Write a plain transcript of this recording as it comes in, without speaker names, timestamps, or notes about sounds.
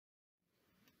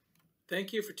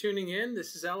Thank you for tuning in.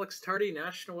 This is Alex Tardy,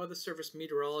 National Weather Service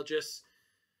meteorologist.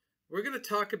 We're going to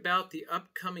talk about the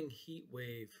upcoming heat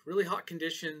wave. Really hot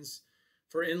conditions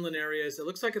for inland areas. It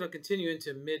looks like it'll continue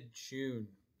into mid-June.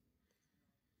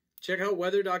 Check out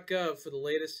weather.gov for the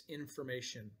latest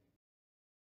information.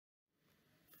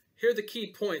 Here are the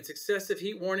key points. Excessive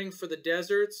heat warning for the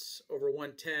deserts over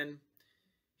 110.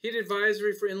 Heat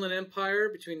advisory for Inland Empire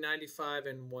between 95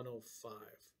 and 105.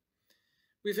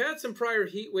 We've had some prior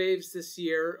heat waves this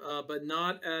year, but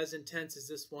not as intense as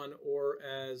this one or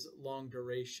as long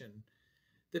duration.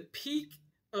 The peak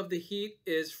of the heat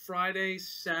is Friday,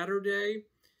 Saturday,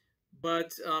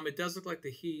 but it does look like the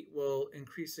heat will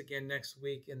increase again next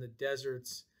week in the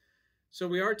deserts. So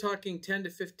we are talking 10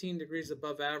 to 15 degrees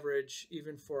above average,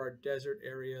 even for our desert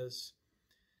areas,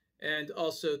 and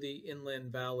also the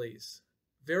inland valleys.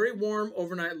 Very warm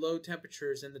overnight low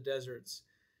temperatures in the deserts.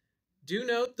 Do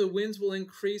note the winds will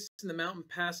increase in the mountain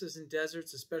passes and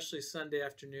deserts, especially Sunday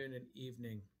afternoon and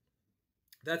evening.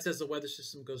 That's as the weather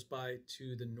system goes by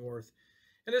to the north.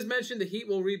 And as mentioned, the heat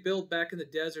will rebuild back in the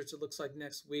deserts, it looks like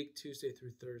next week, Tuesday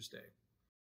through Thursday.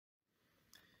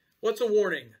 What's a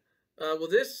warning? Well,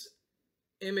 this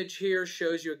image here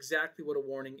shows you exactly what a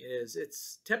warning is.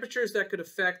 It's temperatures that could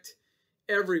affect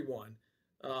everyone.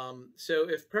 So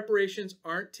if preparations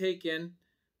aren't taken,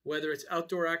 whether it's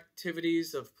outdoor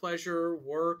activities of pleasure,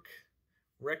 work,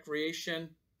 recreation,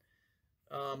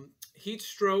 heat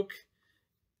stroke,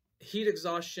 heat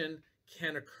exhaustion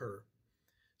can occur.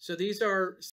 So these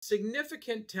are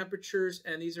significant temperatures,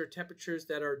 and these are temperatures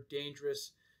that are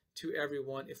dangerous to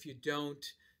everyone if you don't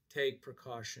take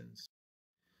precautions.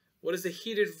 What is a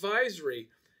heat advisory?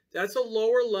 That's a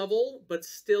lower level, but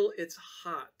still it's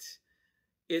hot.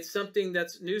 It's something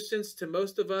that's nuisance to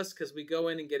most of us because we go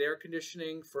in and get air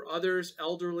conditioning. For others,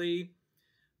 elderly,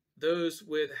 those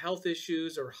with health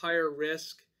issues or higher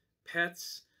risk,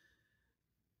 pets,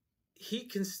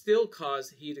 heat can still cause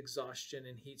heat exhaustion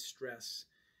and heat stress,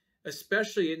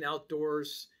 especially in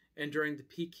outdoors and during the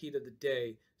peak heat of the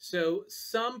day. So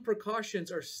some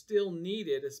precautions are still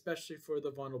needed, especially for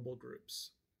the vulnerable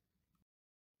groups.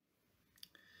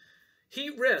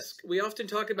 Heat risk. We often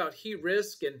talk about heat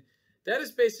risk, and that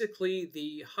is basically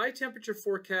the high temperature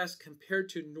forecast compared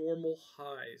to normal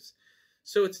highs.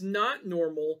 So it's not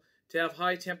normal to have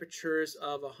high temperatures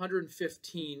of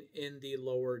 115 in the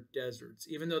lower deserts.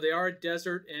 Even though they are a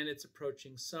desert and it's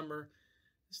approaching summer,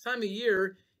 this time of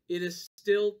year, it is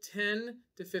still 10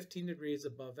 to 15 degrees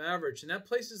above average. And that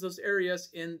places those areas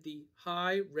in the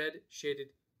high red shaded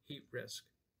heat risk.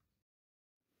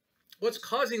 What's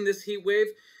causing this heat wave?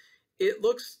 It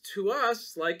looks to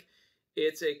us like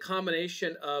it's a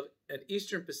combination of an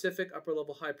eastern Pacific upper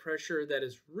level high pressure that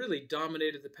has really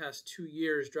dominated the past 2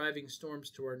 years, driving storms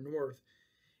to our north,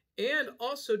 and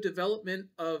also development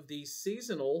of the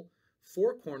seasonal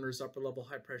Four Corners upper level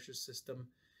high pressure system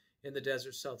in the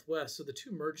desert southwest. So the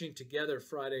two merging together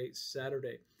Friday,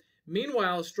 Saturday.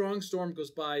 Meanwhile, a strong storm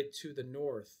goes by to the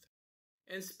north.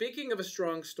 And speaking of a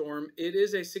strong storm, it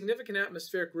is a significant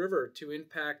atmospheric river to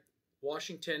impact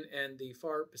Washington and the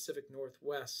far Pacific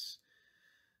Northwest.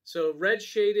 So red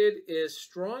shaded is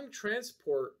strong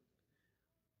transport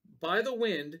by the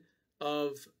wind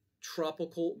of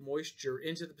tropical moisture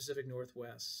into the Pacific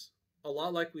Northwest, a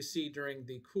lot like we see during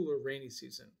the cooler rainy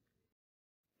season.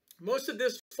 Most of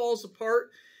this falls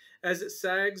apart as it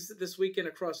sags this weekend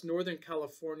across Northern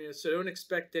California, so don't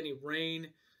expect any rain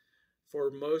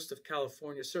for most of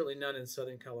California, certainly none in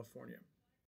Southern California.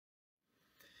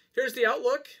 Here's the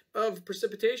outlook of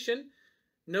precipitation.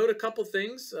 Note a couple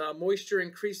things. Moisture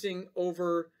increasing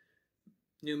over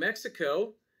New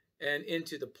Mexico and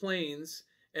into the plains.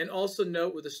 And also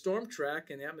note with the storm track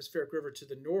and the atmospheric river to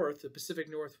the north, the Pacific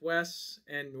Northwest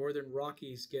and Northern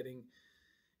Rockies getting,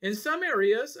 in some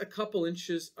areas, a couple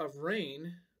inches of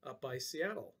rain up by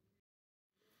Seattle.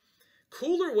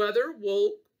 Cooler weather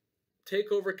will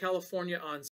take over California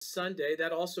on Sunday.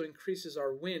 That also increases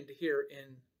our wind here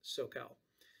in SoCal.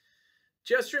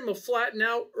 Jet stream will flatten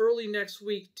out early next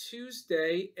week,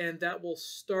 Tuesday, and that will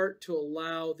start to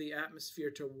allow the atmosphere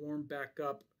to warm back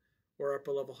up or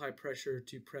upper level high pressure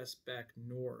to press back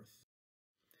north.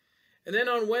 And then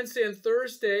on Wednesday and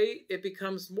Thursday, it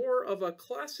becomes more of a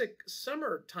classic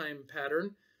summertime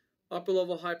pattern. Upper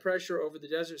level high pressure over the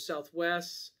desert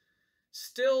southwest.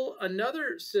 Still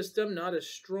another system, not as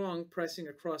strong, pressing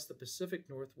across the Pacific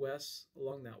Northwest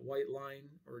along that white line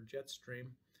or jet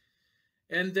stream.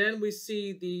 And then we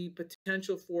see the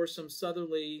potential for some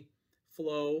southerly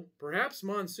flow, perhaps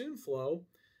monsoon flow,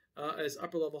 as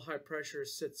upper level high pressure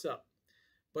sits up.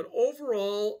 But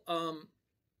overall,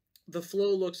 the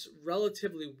flow looks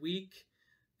relatively weak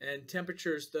and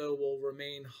temperatures, though, will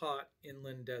remain hot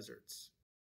inland deserts.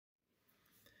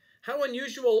 How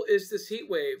unusual is this heat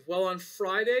wave? Well, on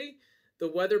Friday,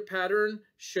 the weather pattern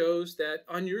shows that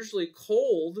unusually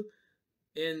cold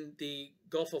in the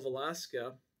Gulf of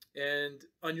Alaska and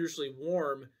unusually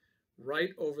warm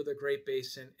right over the Great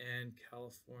Basin and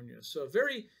California. So a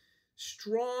very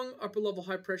strong upper-level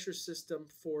high-pressure system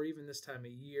for even this time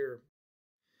of year.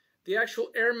 The actual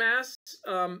air mass,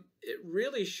 it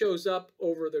really shows up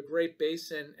over the Great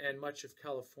Basin and much of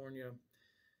California.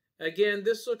 Again,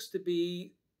 this looks to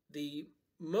be the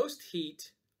most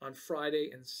heat on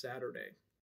Friday and Saturday.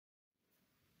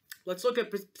 Let's look at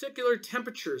particular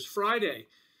temperatures. Friday,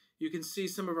 you can see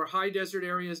some of our high desert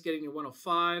areas getting to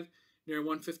 105, near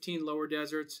 115 lower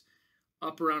deserts,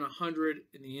 up around 100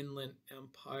 in the Inland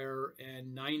Empire,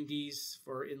 and 90s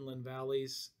for inland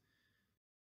valleys.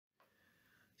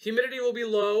 Humidity will be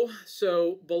low,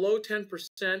 so below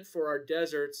 10% for our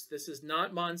deserts. This is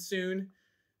not monsoon.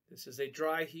 This is a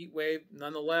dry heat wave.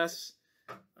 Nonetheless,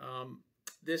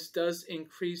 this does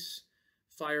increase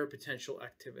fire potential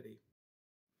activity.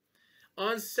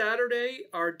 On Saturday,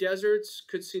 our deserts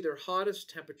could see their hottest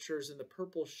temperatures in the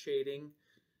purple shading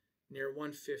near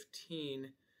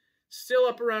 115. Still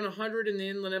up around 100 in the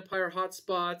Inland Empire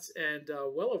hotspots and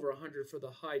well over 100 for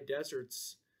the high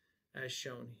deserts as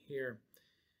shown here.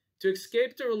 To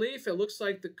escape the relief, it looks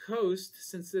like the coast,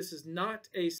 since this is not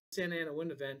a Santa Ana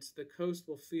wind event, the coast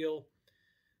will feel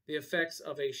the effects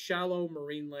of a shallow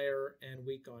marine layer and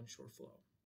weak onshore flow.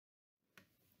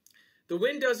 The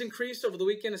wind does increase over the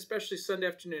weekend, especially Sunday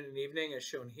afternoon and evening, as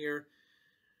shown here.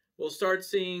 We'll start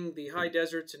seeing the high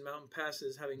deserts and mountain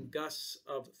passes having gusts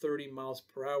of 30 miles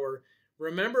per hour.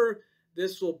 Remember,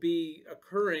 this will be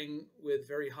occurring with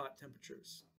very hot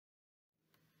temperatures.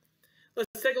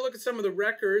 Let's take a look at some of the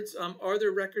records. Are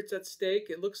there records at stake?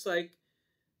 It looks like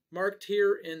marked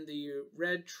here in the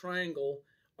red triangle,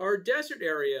 our desert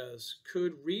areas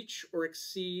could reach or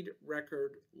exceed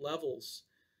record levels.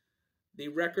 The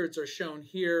records are shown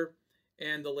here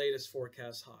and the latest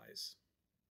forecast highs.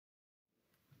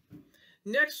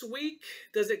 Next week,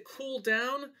 does it cool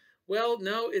down? Well,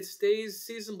 no, it stays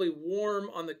seasonably warm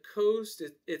on the coast.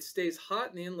 It stays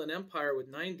hot in the Inland Empire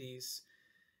with 90s.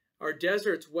 Our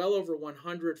deserts well over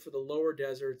 100 for the lower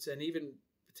deserts and even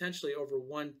potentially over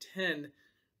 110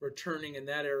 returning in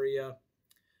that area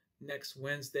next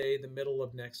Wednesday, the middle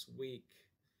of next week.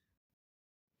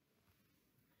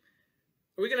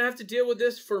 Are we going to have to deal with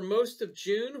this for most of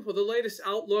June? Well, the latest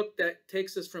outlook that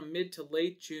takes us from mid to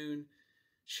late June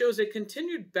shows a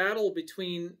continued battle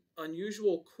between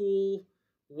unusual cool,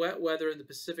 wet weather in the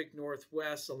Pacific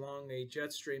Northwest along a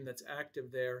jet stream that's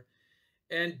active there,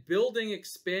 and building,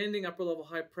 expanding upper-level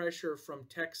high pressure from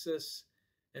Texas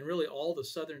and really all the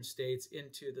southern states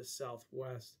into the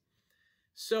southwest.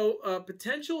 So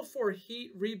potential for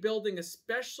heat rebuilding,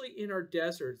 especially in our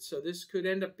deserts. So this could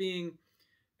end up being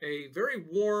a very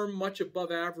warm, much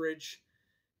above average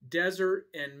desert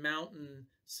and mountain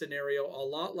scenario, a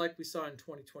lot like we saw in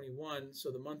 2021.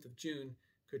 So the month of June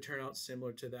could turn out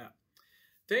similar to that.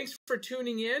 Thanks for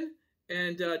tuning in,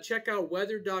 and check out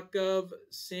weather.gov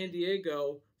San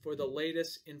Diego for the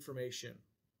latest information.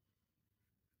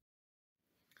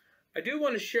 I do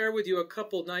want to share with you a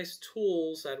couple nice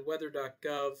tools at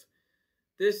weather.gov.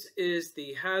 This is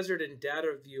the Hazard and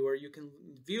Data Viewer. You can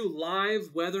view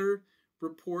live weather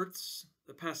reports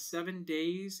the past 7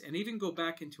 days and even go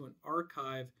back into an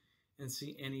archive and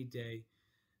see any day.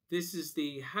 This is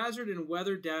the Hazard and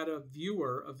Weather Data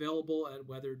Viewer available at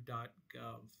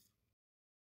weather.gov.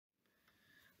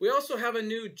 We also have a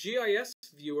new GIS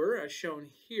viewer as shown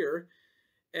here,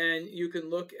 and you can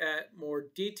look at more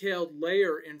detailed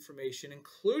layer information,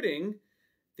 including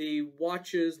the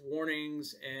watches,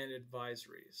 warnings, and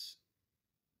advisories.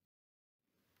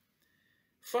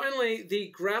 Finally, the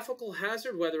Graphical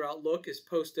Hazard Weather Outlook is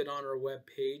posted on our web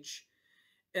page,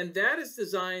 and that is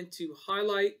designed to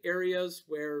highlight areas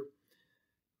where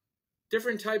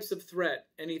different types of threat,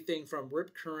 anything from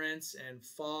rip currents and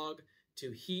fog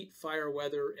to heat, fire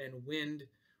weather, and wind,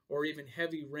 or even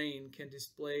heavy rain, can be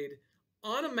displayed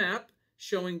on a map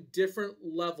showing different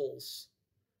levels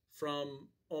from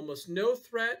almost no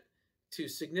threat to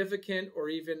significant or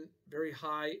even very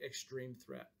high extreme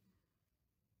threat.